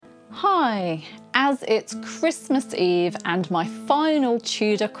Hi, as it's Christmas Eve and my final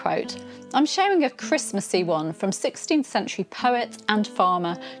Tudor quote, I'm sharing a Christmassy one from 16th century poet and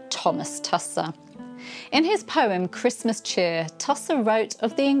farmer Thomas Tusser. In his poem Christmas Cheer, Tusser wrote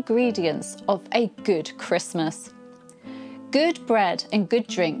of the ingredients of a good Christmas. Good bread and good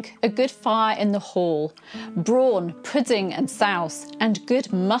drink, a good fire in the hall, brawn, pudding and souse, and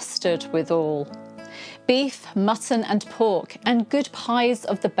good mustard withal. Beef, mutton and pork, and good pies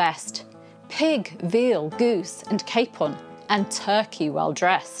of the best, pig, veal, goose and capon, and turkey well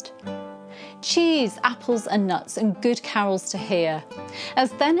dressed. Cheese, apples and nuts, and good carols to hear,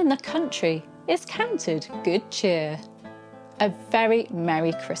 as then in the country is counted good cheer. A very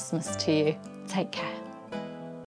Merry Christmas to you. Take care.